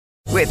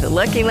With the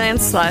Lucky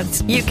Land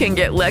Slots, you can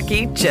get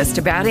lucky just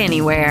about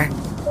anywhere.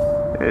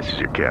 This is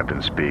your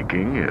captain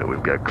speaking.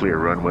 We've got clear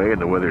runway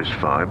and the weather's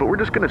fine, but we're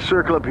just going to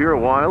circle up here a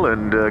while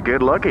and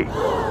get lucky.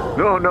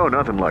 No,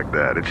 nothing like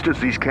that. It's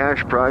just these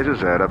cash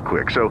prizes add up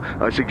quick. So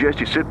I suggest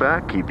you sit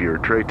back, keep your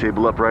tray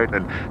table upright,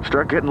 and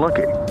start getting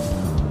lucky.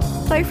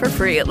 Play for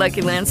free at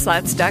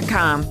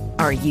LuckyLandSlots.com.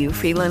 Are you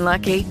feeling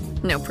lucky?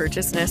 No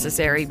purchase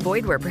necessary.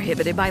 Void where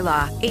prohibited by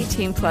law.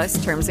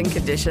 18+ terms and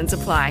conditions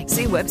apply.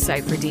 See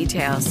website for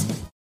details.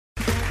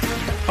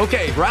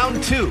 Okay,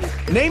 round two.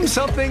 Name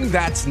something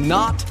that's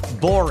not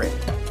boring.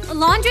 A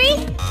laundry?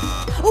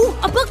 Ooh,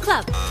 a book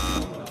club.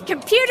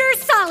 Computer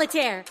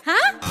solitaire,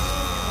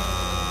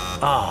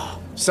 huh?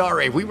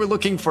 Sorry, we were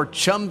looking for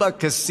Chumba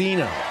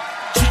Casino.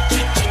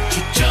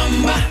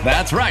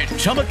 That's right.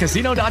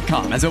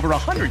 ChumbaCasino.com has over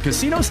 100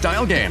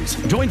 casino-style games.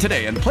 Join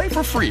today and play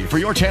for free for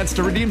your chance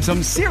to redeem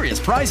some serious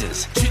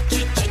prizes.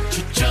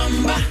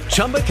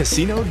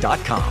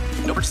 ChumbaCasino.com.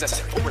 No purchase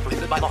necessary. Void where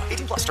prohibited by law.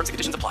 18+ terms and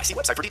conditions apply. See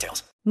website for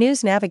details.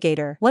 News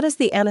Navigator. What is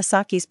the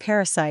Anisaki's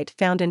parasite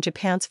found in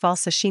Japan's fall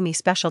sashimi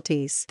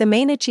specialties? The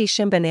Mainichi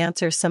Shimbun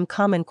answers some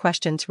common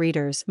questions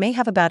readers may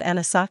have about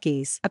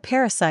Anisaki's, a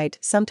parasite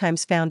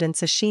sometimes found in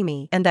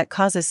sashimi and that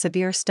causes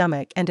severe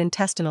stomach and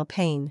intestinal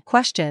pain.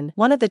 Question.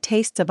 One of the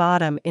tastes of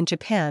autumn in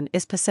Japan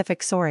is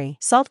Pacific sori.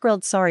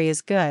 Salt-grilled sori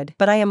is good,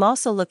 but I am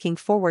also looking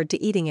forward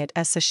to eating it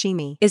as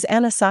sashimi. Is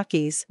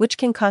Anisaki's, which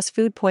can cause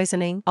food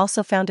poisoning,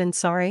 also found in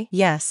sori?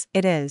 Yes,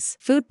 it is.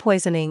 Food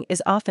poisoning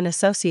is often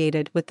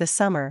associated with the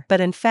summer,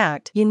 but in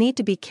fact, you need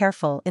to be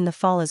careful in the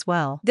fall as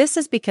well. This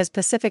is because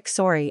Pacific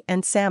sori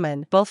and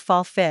salmon, both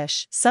fall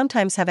fish,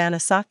 sometimes have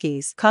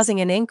Anisaki's,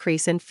 causing an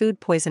increase in food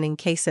poisoning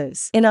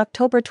cases. In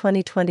October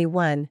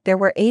 2021, there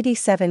were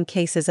 87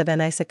 cases of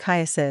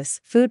anisakiasis,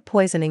 food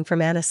poisoning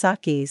from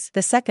Anisaki's,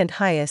 the second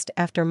highest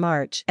after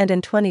March, and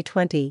in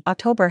 2020,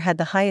 October had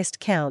the highest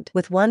count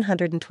with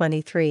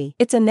 123.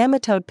 It's a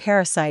nematode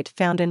parasite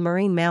found in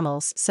marine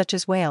mammals such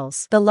as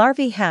whales. The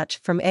larvae hatch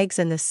from eggs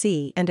in the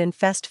sea and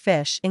infest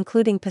fish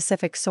including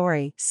Pacific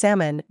sori,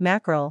 salmon,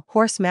 mackerel,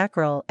 horse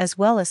mackerel as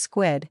well as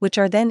squid, which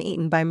are then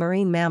eaten by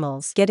marine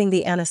mammals, getting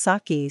the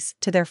Anisaki's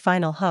to their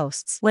final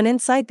hosts. When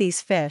inside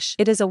these fish,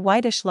 it is a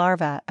whitish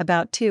larva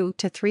about 2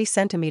 to 3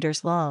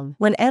 centimeters long.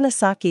 When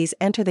Anisaki's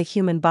enter the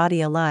human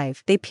body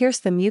alive, they pierce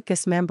the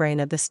mucous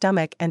membrane of the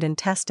stomach and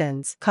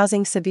intestines,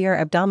 causing severe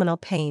abdominal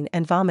pain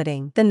and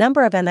vomiting. The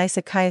number of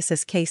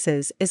anisakiasis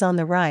cases is on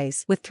the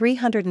rise, with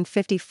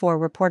 354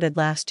 reported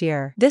last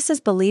year. This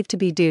is believed to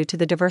be due to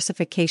the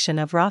diversification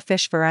of raw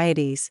fish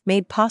varieties,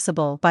 made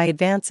possible by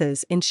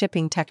advances in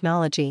shipping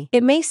technology.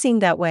 It may seem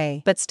that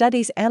way, but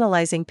studies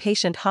analyzing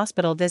patient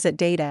hospital visit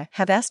data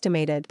have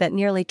estimated that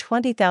nearly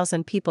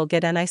 20,000 people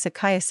get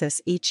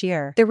anisakiasis each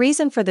year. The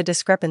reason for the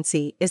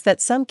discrepancy is that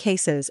some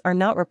cases are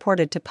not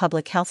reported to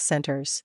public health centers.